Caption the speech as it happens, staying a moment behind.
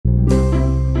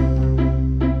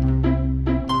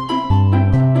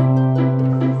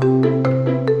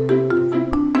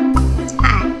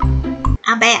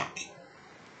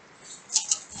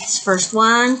first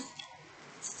one.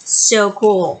 So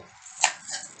cool.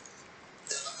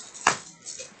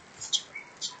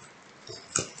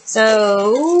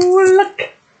 So, look.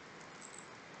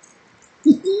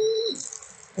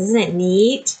 Isn't it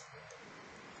neat?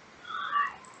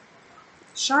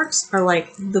 Sharks are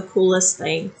like the coolest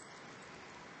thing.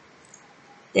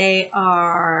 They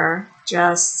are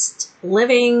just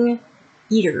living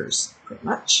eaters, pretty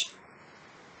much.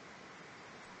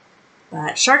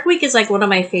 But Shark Week is like one of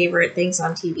my favorite things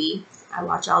on TV. I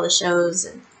watch all the shows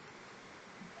and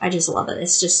I just love it.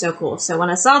 It's just so cool. So when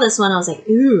I saw this one, I was like,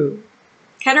 ooh.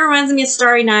 Kind of reminds me of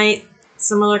Starry Night.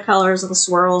 Similar colors, little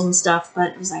swirls and stuff.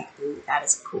 But it was like, ooh, that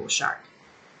is a cool shark.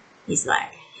 He's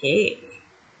like, hey.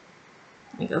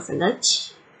 Let me go for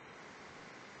lunch.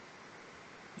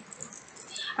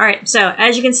 Alright, so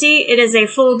as you can see, it is a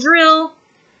full drill.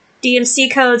 DMC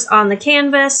codes on the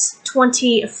canvas.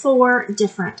 24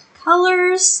 different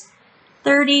colors.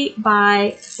 30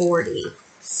 by 40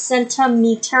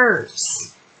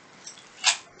 centimeters.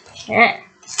 Okay.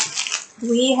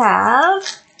 We have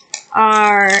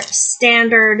our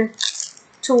standard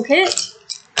toolkit.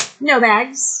 No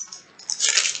bags.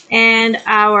 And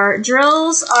our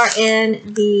drills are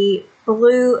in the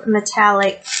blue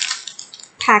metallic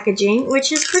packaging,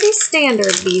 which is pretty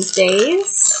standard these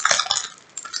days.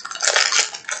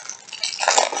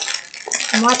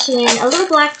 I'm watching a little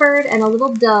blackbird and a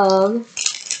little dove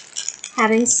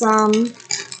having some,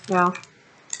 well,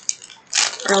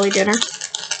 early dinner,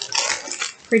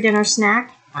 pre-dinner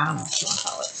snack. I don't know what you want to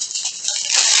call it.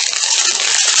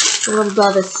 The little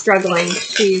dove is struggling.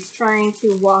 She's trying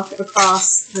to walk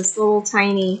across this little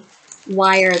tiny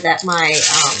wire that my,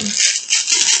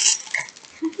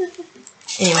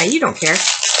 anyway, you don't care.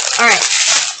 Alright,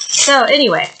 so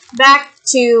anyway, back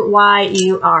to why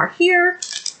you are here.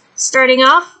 Starting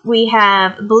off, we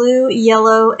have blue,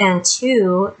 yellow, and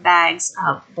 2 bags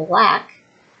of black.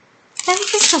 Why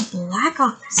is the black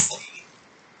on this thing?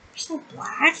 There's no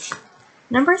black.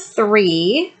 Number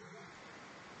 3.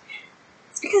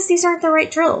 It's because these aren't the right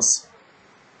drills.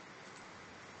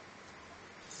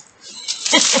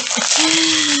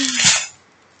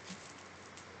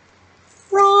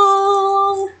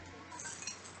 Wrong.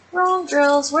 Wrong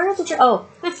drills. Where are the drills? Oh,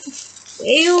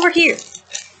 way over here.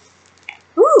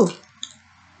 Ooh,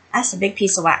 that's a big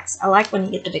piece of wax. I like when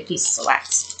you get the big pieces of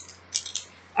wax.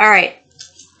 Alright.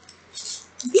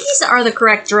 These are the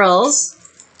correct drills.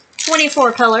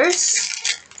 24 colors.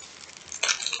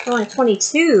 Only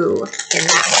 22 in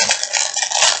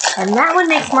that one. And that one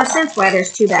makes more sense why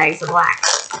there's 2 bags of black.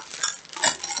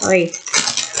 Wait.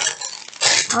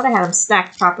 I ought to have them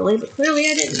stacked properly, but clearly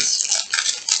I didn't.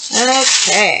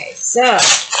 Okay, so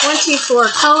 24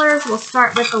 colors. We'll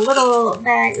start with a little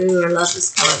bag. Ooh, I love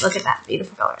this color. Look at that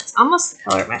beautiful color. It's almost the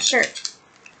color of my shirt.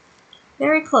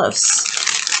 Very close.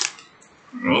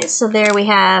 Alright, so there we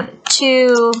have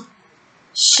 2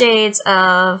 shades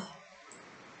of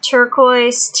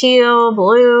turquoise, teal,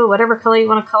 blue, whatever color you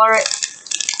want to color it.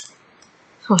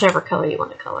 Whatever color you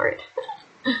want to color it.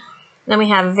 Then we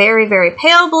have very, very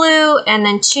pale blue, and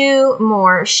then 2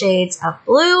 more shades of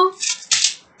blue.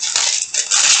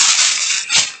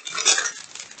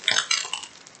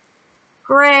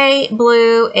 Gray,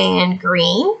 blue, and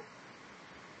green.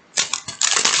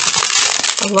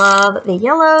 Love the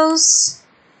yellows.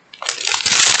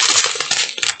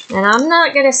 And I'm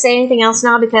not going to say anything else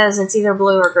now because it's either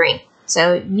blue or green.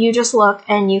 So you just look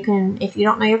and you can, if you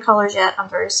don't know your colors yet, I'm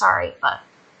very sorry, but.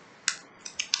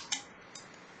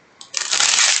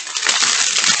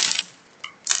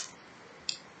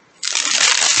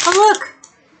 Oh look!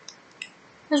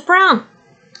 There's brown.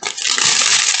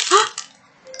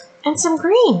 And some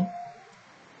green.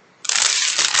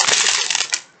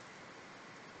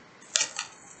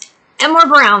 And more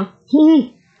brown.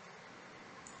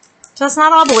 So it's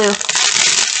not all blue.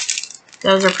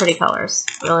 Those are pretty colors.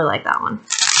 Really like that one.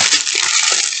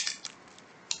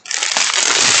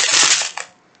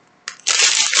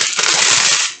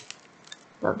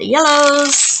 Love the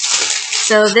yellows.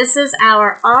 So this is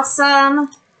our awesome.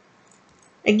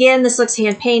 Again, this looks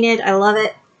hand painted. I love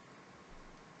it.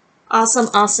 Awesome,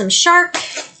 awesome shark.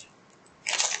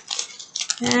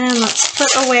 And let's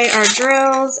put away our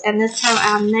drills. And this is how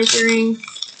I'm measuring.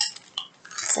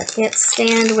 So I can't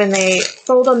stand when they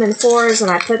fold them in 4s and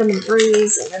I put them in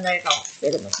 3s and then they don't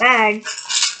fit in the bag.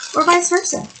 Or vice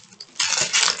versa.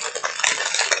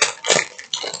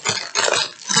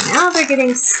 Now they're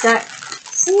getting stuck.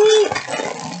 See?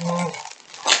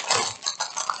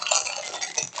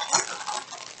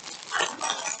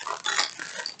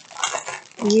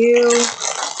 You.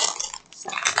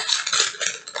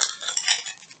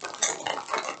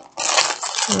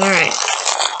 Alright.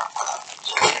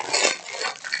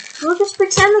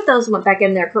 those went back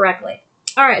in there correctly.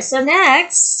 All right, so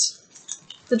next,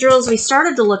 the drills we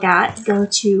started to look at go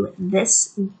to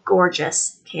this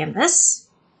gorgeous canvas.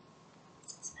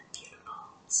 Isn't it beautiful?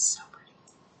 It's so pretty.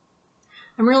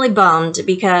 I'm really bummed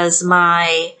because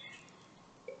my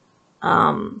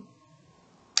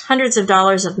hundreds of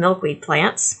dollars of milkweed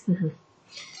plants.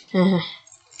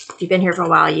 If you've been here for a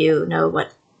while, you know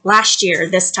what last year,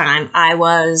 this time, I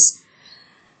was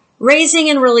raising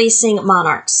and releasing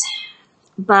monarchs.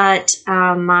 But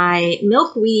my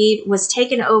milkweed was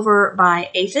taken over by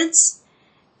aphids,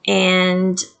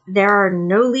 and there are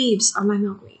no leaves on my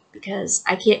milkweed because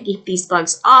I can't keep these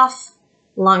bugs off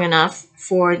long enough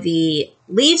for the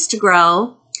leaves to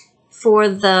grow for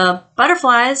the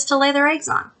butterflies to lay their eggs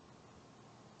on.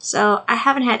 So I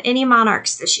haven't had any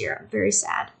monarchs this year. I'm very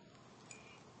sad.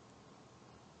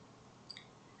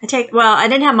 I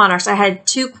didn't have monarchs. I had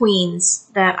 2 queens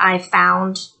that I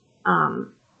found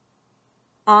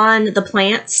on the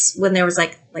plants when there was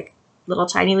like little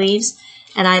tiny leaves,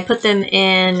 and I put them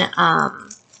in. I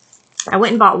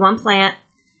went and bought 1 plant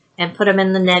and put them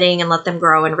in the netting and let them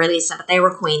grow and release them. But they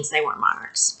were queens. They weren't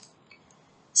monarchs.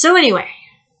 So anyway,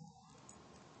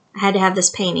 I had to have this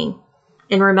painting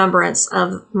in remembrance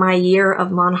of my year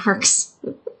of monarchs,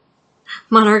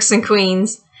 monarchs and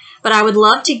queens. But I would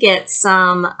love to get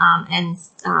some and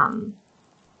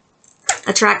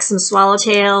attract some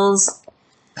swallowtails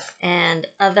and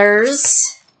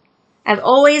others. I've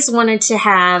always wanted to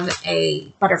have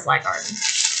a butterfly garden.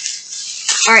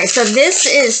 All right, so this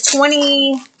is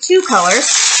 22 colors,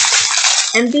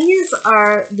 and these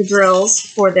are the drills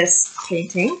for this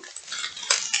painting.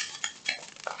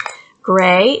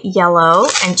 Gray, yellow,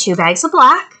 and 2 bags of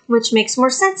black, which makes more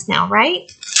sense now,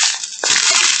 right?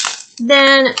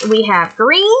 Then we have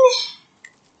green,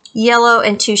 yellow,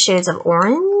 and 2 shades of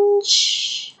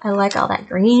orange. I like all that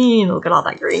green. Look at all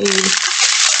that green.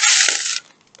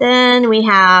 Then we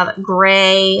have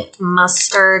gray,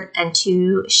 mustard, and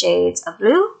 2 shades of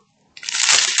blue.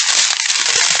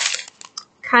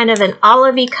 Kind of an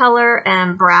olivey color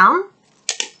and brown.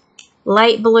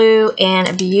 Light blue and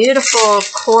a beautiful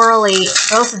corally.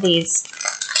 Both of these.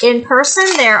 In person,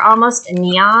 they're almost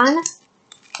neon.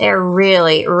 They're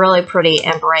really, really pretty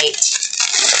and bright.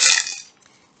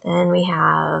 Then we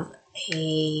have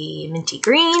a minty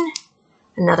green,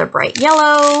 another bright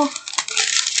yellow,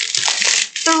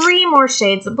 3 more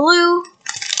shades of blue,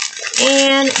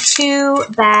 and 2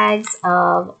 bags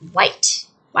of white.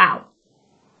 Wow.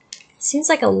 Seems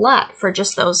like a lot for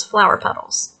just those flower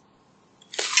petals.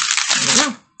 I don't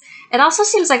know. It also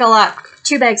seems like a lot,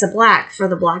 2 bags of black for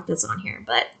the black that's on here,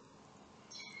 but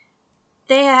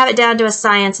they have it down to a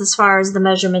science as far as the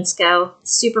measurements go.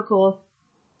 Super cool.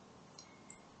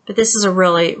 But this is a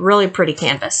really, really pretty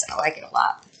canvas. I like it a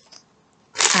lot.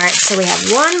 All right, so we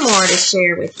have 1 more to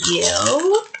share with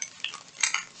you.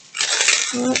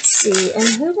 Let's see, and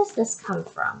who does this come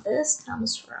from? This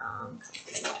comes from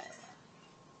colorfuldiy.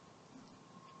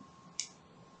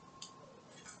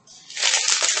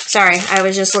 Sorry, I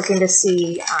was just looking to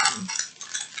see if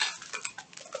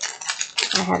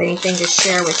I had anything to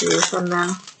share with you from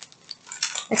them.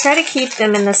 I try to keep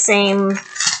them in the same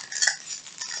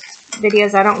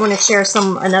videos. I don't want to share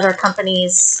another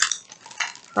company's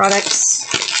products.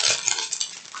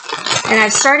 And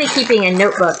I've started keeping a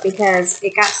notebook because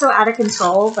it got so out of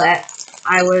control that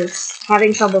I was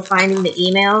having trouble finding the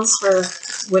emails for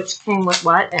which came with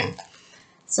what. And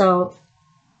so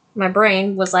my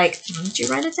brain was like, why don't you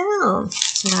write it down?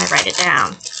 So I write it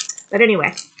down. But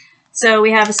anyway, so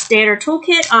we have a standard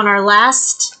toolkit on our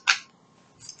last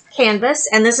canvas.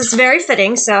 And this is very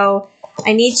fitting, so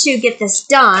I need to get this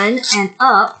done and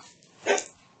up.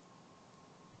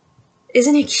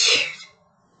 Isn't it cute?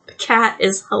 The cat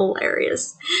is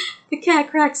hilarious. The cat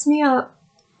cracks me up.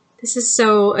 This is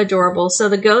so adorable. So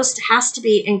the ghost has to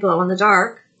be in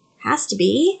glow-in-the-dark. Has to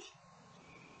be.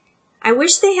 I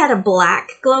wish they had a black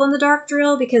glow-in-the-dark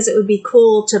drill because it would be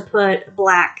cool to put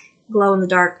black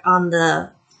glow-in-the-dark on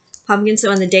the pumpkin.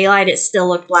 So in the daylight it still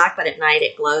looked black, but at night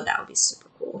it glowed. That would be super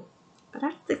cool. But I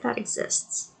don't think that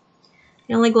exists.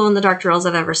 The only glow-in-the-dark drills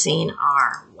I've ever seen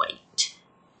are white.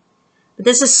 But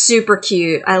this is super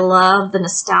cute. I love the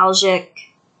nostalgic,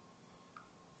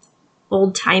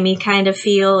 old-timey kind of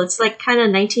feel. It's like kind of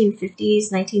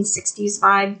 1950s, 1960s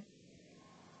vibe.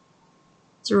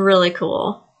 It's really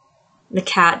cool. The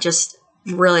cat just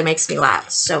really makes me laugh.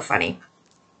 It's so funny.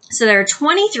 So there are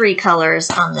 23 colors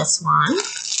on this one.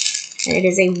 And it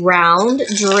is a round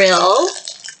drill.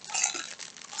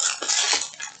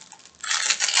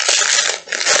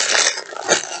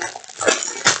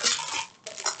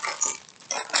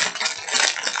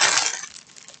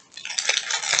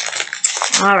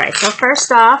 All right, so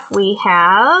first off, we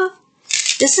have,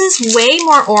 this is way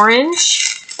more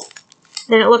orange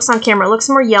than it looks on camera. It looks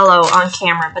more yellow on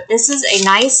camera, but this is a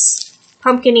nice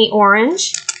pumpkin-y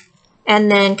orange.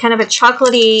 And then kind of a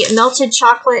chocolatey, melted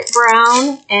chocolate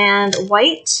brown and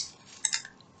white.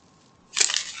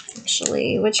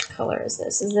 Actually, which color is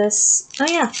this? Is this, oh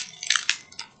yeah,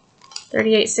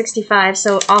 3865,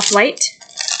 so off-white.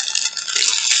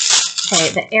 Okay,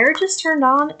 the air just turned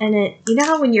on, and it, you know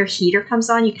how when your heater comes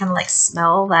on, you kind of like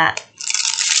smell that,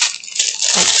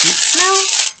 like heat smell?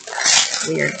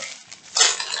 Weird.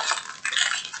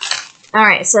 All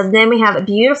right, so then we have a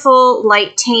beautiful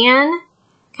light tan,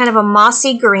 kind of a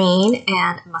mossy green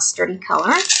and mustardy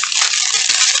color.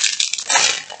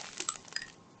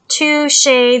 2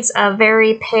 shades of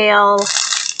very pale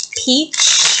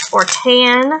peach or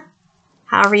tan,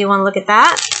 however you want to look at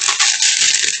that.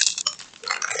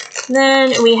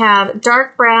 Then we have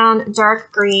dark brown,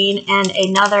 dark green, and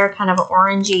another kind of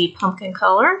orangey pumpkin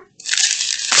color.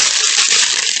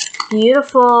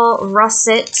 Beautiful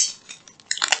russet,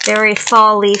 very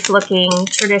fall leaf looking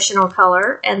traditional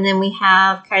color. And then we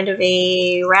have kind of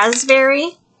a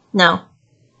raspberry, no,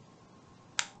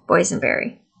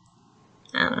 boysenberry.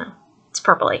 I don't know, it's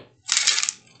purpley.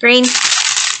 Green.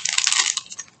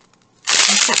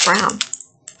 What's that brown?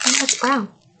 Oh, that's brown.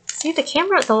 See, the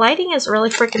camera, the lighting is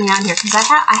really freaking me out here because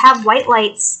I have white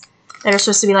lights that are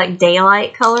supposed to be like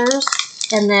daylight colors,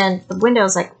 and then the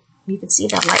windows, like, you can see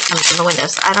that light coming from the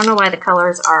windows. I don't know why the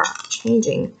colors are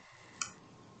changing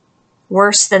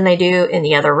worse than they do in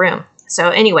the other room. So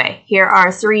anyway, here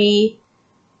are 3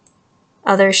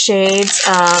 other shades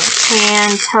of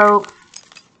tan, taupe.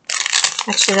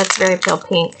 Actually, that's very pale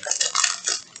pink.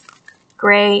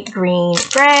 Gray, green,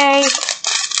 gray,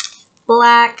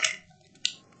 black,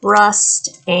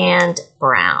 rust, and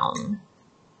brown.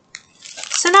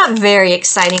 So not very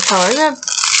exciting colors. A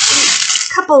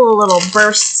couple of little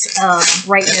bursts of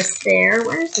brightness there.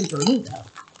 Where's the green though?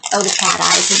 Oh, the cat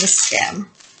eyes in the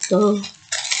stem. Oh,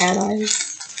 cat eyes.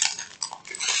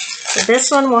 So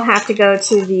this one will have to go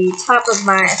to the top of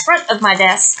my, front of my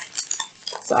desk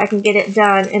so I can get it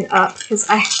done and up, because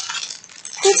I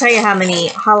can't tell you how many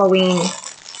Halloween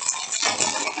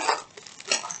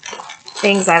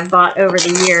things I've bought over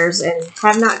the years and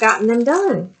have not gotten them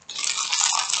done.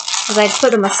 Because I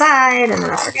put them aside and then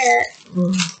I forget.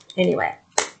 Anyway,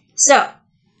 so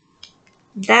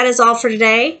that is all for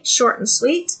today. Short and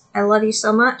sweet. I love you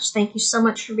so much. Thank you so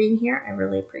much for being here. I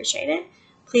really appreciate it.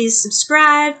 Please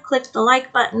subscribe, click the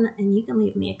like button, and you can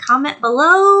leave me a comment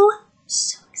below. I'm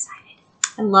so excited.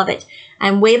 I love it.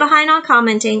 I'm way behind on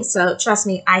commenting, so trust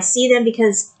me, I see them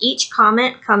because each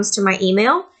comment comes to my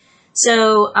email.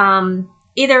 So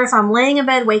either if I'm laying in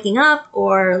bed waking up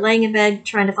or laying in bed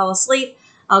trying to fall asleep,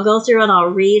 I'll go through and I'll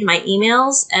read my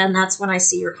emails, and that's when I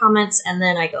see your comments, and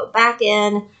then I go back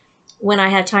in when I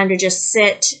have time to just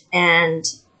sit and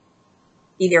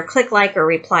either click like or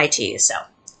reply to you. So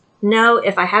no,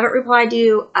 if I haven't replied to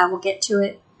you, I will get to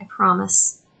it. I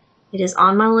promise. It is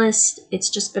on my list. It's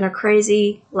just been a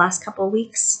crazy last couple of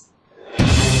weeks.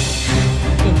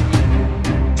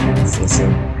 Anyway, see you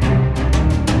soon.